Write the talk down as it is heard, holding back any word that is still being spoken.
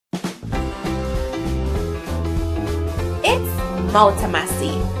Mouta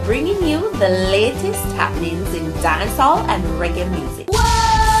Massi, bringing you the latest happenings in dancehall and reggae music.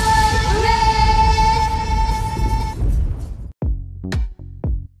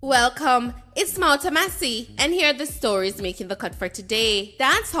 Welcome, it's Mouta Massi, and here are the stories making the cut for today.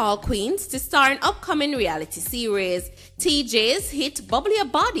 Dancehall queens to star in upcoming reality series. TJ's hit Bubble Your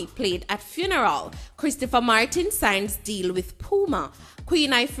Body played at funeral. Christopher Martin signs deal with Puma.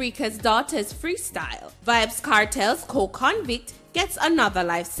 Queen Ifrica's daughter's freestyle. Vybz Kartel's co-convict gets another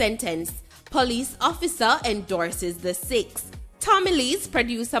life sentence. Police officer endorses the six. Tommy Lee's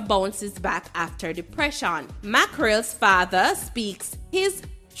producer bounces back after depression. Mackerel's father speaks his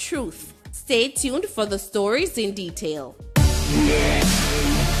truth. Stay tuned for the stories in detail.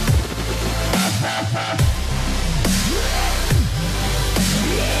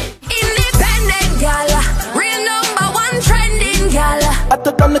 Independent gala, real number one trending gala. I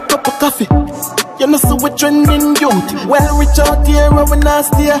took on a cup of coffee. You know, so we're trending youth. Well, reach out here and we're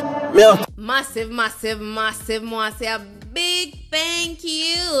nasty. Massive, want to say a big thank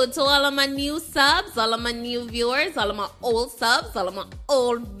you to all of my new subs, all of my new viewers, all of my old subs, all of my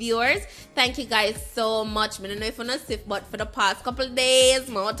old viewers. Thank you guys so much. I don't know if you know if, but for the past couple of days,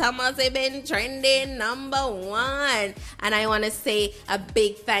 Mouta Massi been trending #1. And I want to say a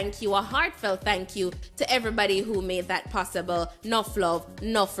big thank you, a heartfelt thank you to everybody who made that possible. Enough love,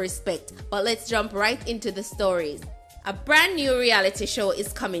 enough respect. But let's jump right into the stories. A brand new reality show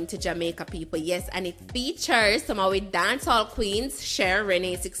is coming to Jamaica, people. Yes, and it features some of our dancehall queens, Cher,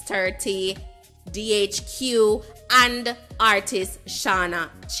 Renee 630, DHQ, and artist Shauna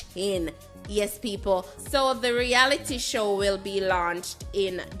Chin. Yes, people. So the reality show will be launched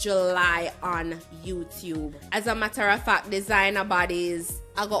in July on YouTube. As a matter of fact, Designer Bodies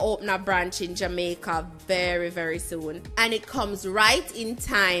are going to open a branch in Jamaica very, very soon. And it comes right in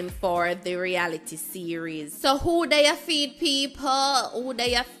time for the reality series. So who do you feed, people? Who do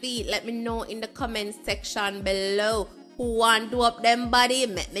you feed? Let me know in the comment section below. Who want to do up them body?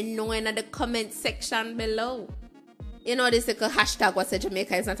 Let me know in the comment section below. You know this little hashtag was said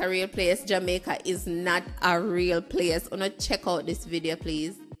Jamaica is not a real place. Jamaica is not a real place. Wanna check out this video,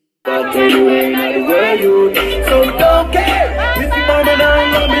 please. But anyway, not the world you, so don't care. This is my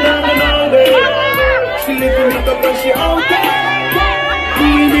she living it up and she out there.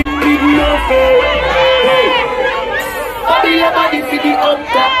 Doing it with no fear. Body your body for the up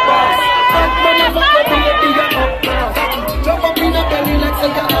top pass. And whenever I be up pass. Jump up in the belly like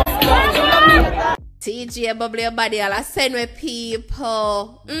such a up pass. TJ Bubble Your Body, I'll send with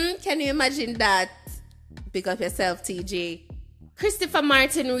people. Can you imagine that? Pick up yourself, TJ. Christopher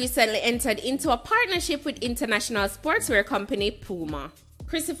Martin recently entered into a partnership with international sportswear company Puma.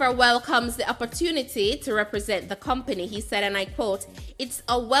 Christopher welcomes the opportunity to represent the company. He said, and I quote, "It's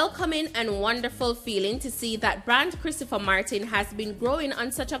a welcoming and wonderful feeling to see that brand Christopher Martin has been growing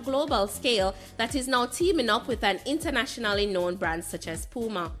on such a global scale that is now teaming up with an internationally known brand such as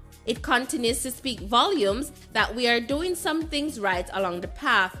Puma. It continues to speak volumes that we are doing some things right along the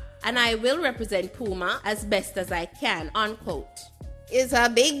path, and I will represent Puma as best as I can," unquote. It's a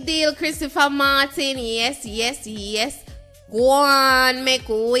big deal, Christopher Martin. Yes, yes, yes. Go on, make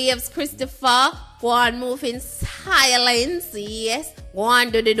waves, Christopher. Go on, move in silence. Yes. Go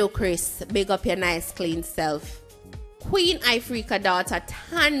on, do, Chris. Big up your nice, clean self. Queen Ifrica daughter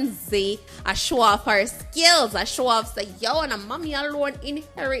Tanzi, a show off her skills, a show off say, yo, and a mommy alone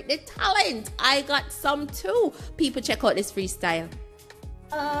inherit the talent. I got some too. People, check out this freestyle.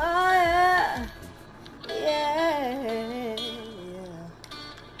 Oh yeah, yeah.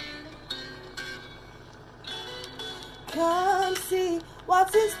 Come see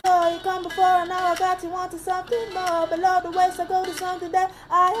what's in store. You come before and now I got you wanting something more. Below the waist I go to something that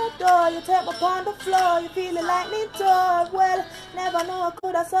I adore. You tap upon the floor, you feeling like Nito. Well, never know how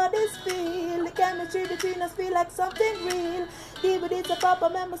could I saw this feel. The chemistry between us feel like something real. Give it a proper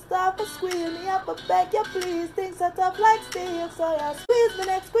member start for squeal. Me up, beg you please. Things are tough like steel. So yeah, squeeze my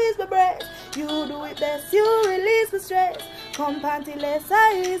neck, squeeze my breast. You do it best, you release the stress. Come pantyless,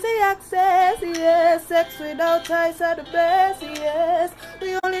 easy access. Yes, sex without ties are the best. Yes,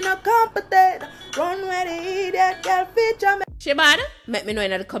 we only not competent. Run where the idiot girl feature me. Shibad, let me know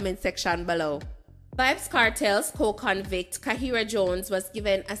in the comment section below. Vybz Kartel's co-convict Kahira Jones was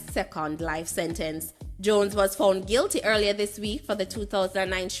given a second life sentence. Jones was found guilty earlier this week for the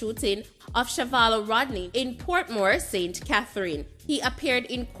 2009 shooting of Shavala Rodney in Portmore, St. Catherine. He appeared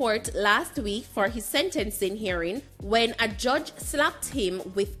in court last week for his sentencing hearing when a judge slapped him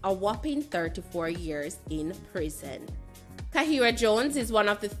with a whopping 34 years in prison. Kahira Jones is one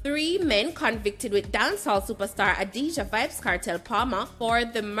of the 3 men convicted with dancehall superstar Adidja Vybz Kartel Palmer for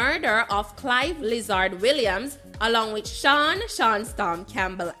the murder of Clive Lizard Williams, along with Sean Storm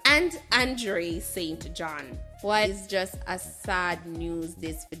Campbell, and Andre St. John. Why is just a sad news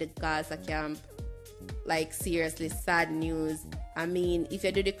this for the Gaza camp? Like, seriously, sad news. I mean, if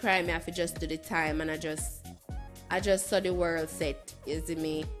you do the crime, you have to just do the time, and I just saw the world set, you see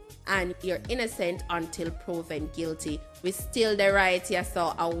me? And you're innocent until proven guilty. We still the right here,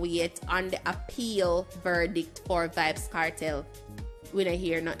 so await on the appeal verdict for Vybz Kartel. We don't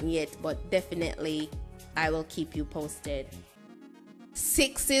hear nothing yet, but definitely I will keep you posted.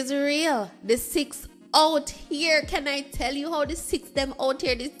 6 is real. The 6 out here. Can I tell you how the 6 them out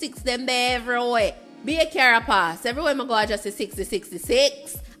here? The 6 them there everywhere. Be a carapace. Everywhere I go, I just say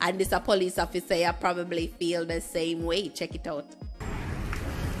 66. And this a police officer, you probably feel the same way. Check it out.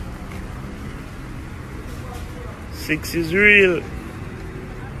 6 is real.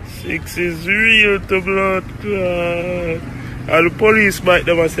 6 is real to blood clot. And the police might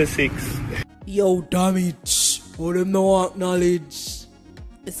never say 6. Yo, damage. What them no acknowledge.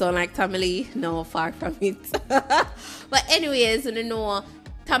 It sound like Tommy Lee? No, far from it. But anyways, you know,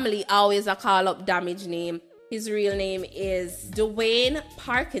 Tommy Lee always a call up Damage name. His real name is Dwayne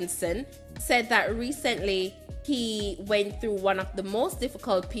Parkinson. Said that recently he went through one of the most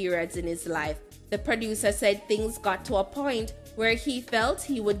difficult periods in his life. The producer said things got to a point where he felt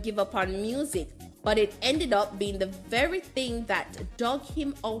he would give up on music, but it ended up being the very thing that dug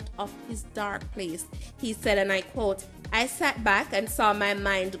him out of his dark place. He said, and I quote, "I sat back and saw my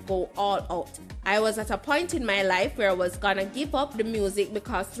mind go all out. I was at a point in my life where I was gonna give up the music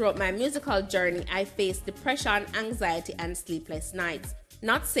because throughout my musical journey, I faced depression, anxiety, and sleepless nights.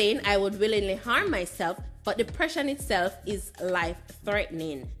 Not saying I would willingly harm myself, but depression itself is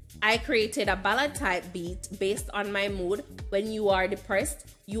life-threatening. I created a ballad type beat based on my mood. When you are depressed,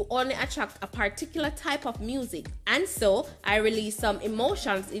 you only attract a particular type of music. And so I released some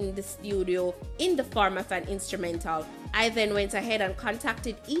emotions in the studio in the form of an instrumental. I then went ahead and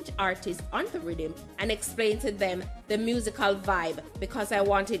contacted each artist on the rhythm and explained to them the musical vibe because I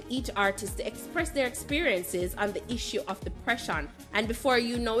wanted each artist to express their experiences on the issue of depression. And before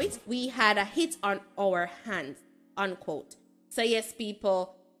you know it, we had a hit on our hands," unquote. So yes,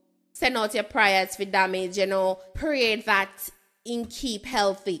 people, send out your prayers for Damage, you know, pray that in keep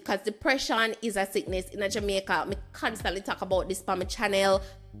healthy, because depression is a sickness in Jamaica. I constantly talk about this on my channel.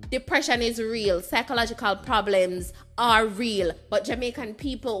 Depression is real. Psychological problems are real. But Jamaican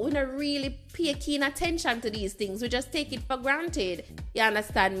people, we don't really pay keen attention to these things. We just take it for granted. You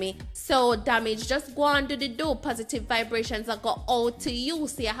understand me? So, Damage, just go on, do the do. Positive vibrations that go out to you.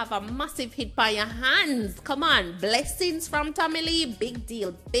 So you have a massive hit by your hands. Come on. Blessings from Tommy Lee. Big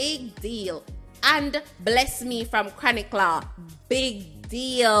deal. Big deal. And Bless Me from Chronic Law. Big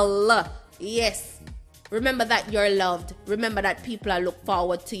deal. Yes. Remember that you're loved. Remember that people are look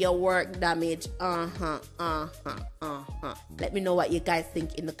forward to your work, Damage. Let me know what you guys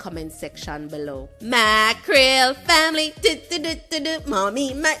think in the comment section below. Mackerel family.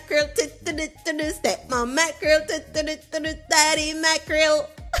 Mommy Mackerel. Stepmom Mackerel. Daddy Mackerel.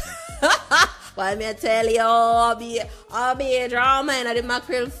 Well, me tell you, I'll be a drama in the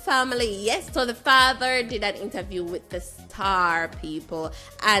Mackerel family. Yes, so the father did an interview with the Star, people,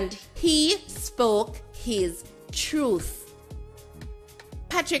 and he spoke his truth.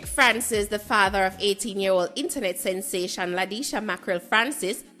 Patrick Francis, the father of 18-year-old internet sensation Ladisha Mackerel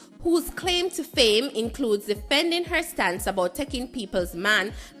Francis, whose claim to fame includes defending her stance about taking people's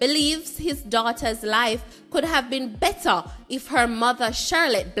man, believes his daughter's life could have been better if her mother,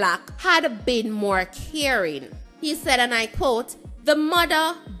 Charlotte Black, had been more caring. He said, and I quote, "The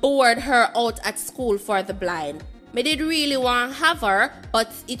mother bored her out at school for the blind. Me did really want to have her,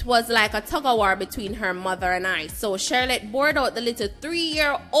 but it was like a tug-of-war between her mother and I. So Charlotte bored out the little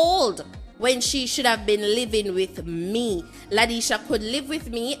 3-year-old when she should have been living with me. Ladisha could live with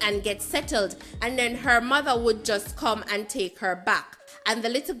me and get settled, and then her mother would just come and take her back. And the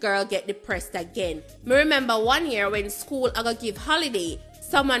little girl get depressed again. Me remember one year when school I go give holiday,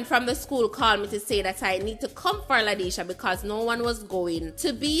 someone from the school called me to say that I need to come for Ladisha because no one was going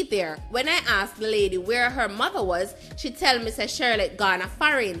to be there. When I asked the lady where her mother was, she tell me say Charlotte gone a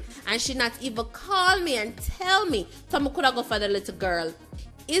foreign, and she not even call me and tell me so I could go for the little girl.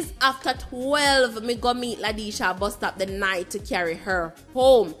 Is after 12 me go meet Ladisha bus stop the night to carry her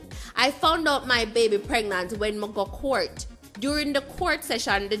home. I found out my baby pregnant when me go court. During the court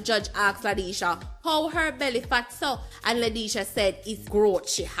session, the judge asked Ladisha how her belly fat so, and Ladisha said it's growth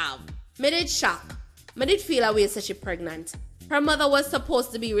she have. Me did shock. Me did feel away so she pregnant. Her mother was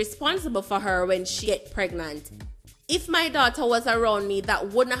supposed to be responsible for her when she get pregnant. If my daughter was around me, that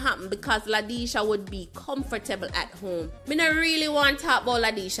wouldn't happen because Ladisha would be comfortable at home. Me not really want to talk about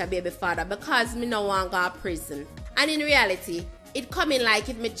Ladisha baby father because me no want to go to prison. And in reality, it coming like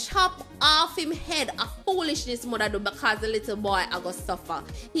if me chop off him head, a foolishness mother do because the little boy I go suffer.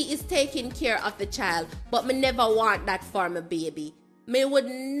 He is taking care of the child, but me never want that for my baby. Me would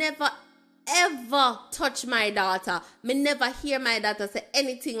never ever touch my daughter. Me never hear my daughter say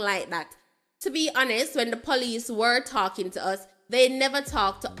anything like that. To be honest, when the police were talking to us, they never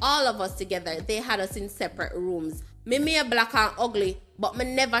talked to all of us together. They had us in separate rooms. Me a black and ugly, but me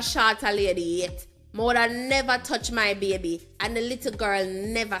never shot a lady yet. Me would have never touched my baby, and the little girl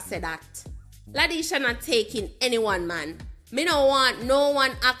never said that. Ladisha not taking anyone, man. Me no want no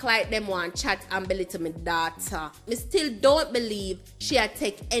one act like them want chat and belittle my daughter. Me still don't believe she a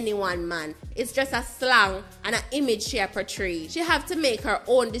take anyone, man. It's just a slang and an image she a portray. She have to make her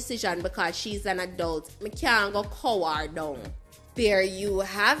own decision because she's an adult. Me can't go cow her down. There you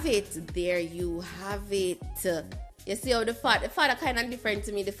have it. There you have it. You see how the father kind of different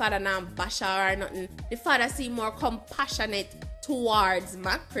to me. The father not bash her or nothing. The father seem more compassionate towards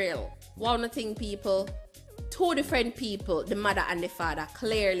Mackerel. One thing, people. Two different people, the mother and the father,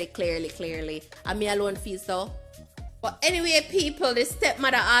 clearly. And me alone feel so. But anyway, people, the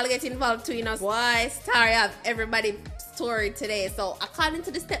stepmother all get involved too, you know. Why? Story of everybody's story today. So according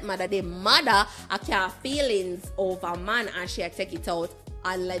to the stepmother, the mother carry feelings over man and she take it out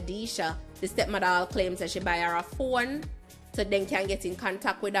on Ladisha. The stepmother all claims that she buy her a phone so then can get in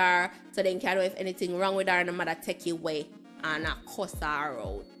contact with her, so then can know if anything wrong with her and the mother take it away and cuss her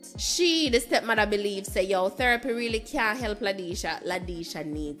out. She, the stepmother, believes say, yo, therapy really can't help Ladisha. Ladisha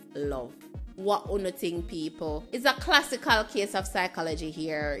needs love. What uno think, people? It's a classical case of psychology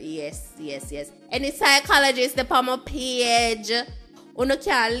here. Yes. Any psychologist upon my page, uno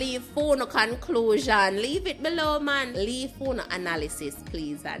can leave for no conclusion. Leave it below, man. Leave for no analysis,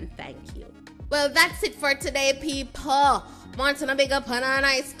 please and thank you. Well, that's it for today, people. Want to big up on a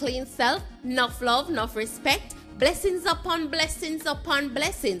nice clean self. Enough love, enough respect. Blessings upon blessings upon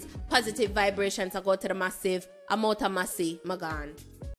blessings. Positive vibrations. I go to the massive. Mouta Massi. Magan.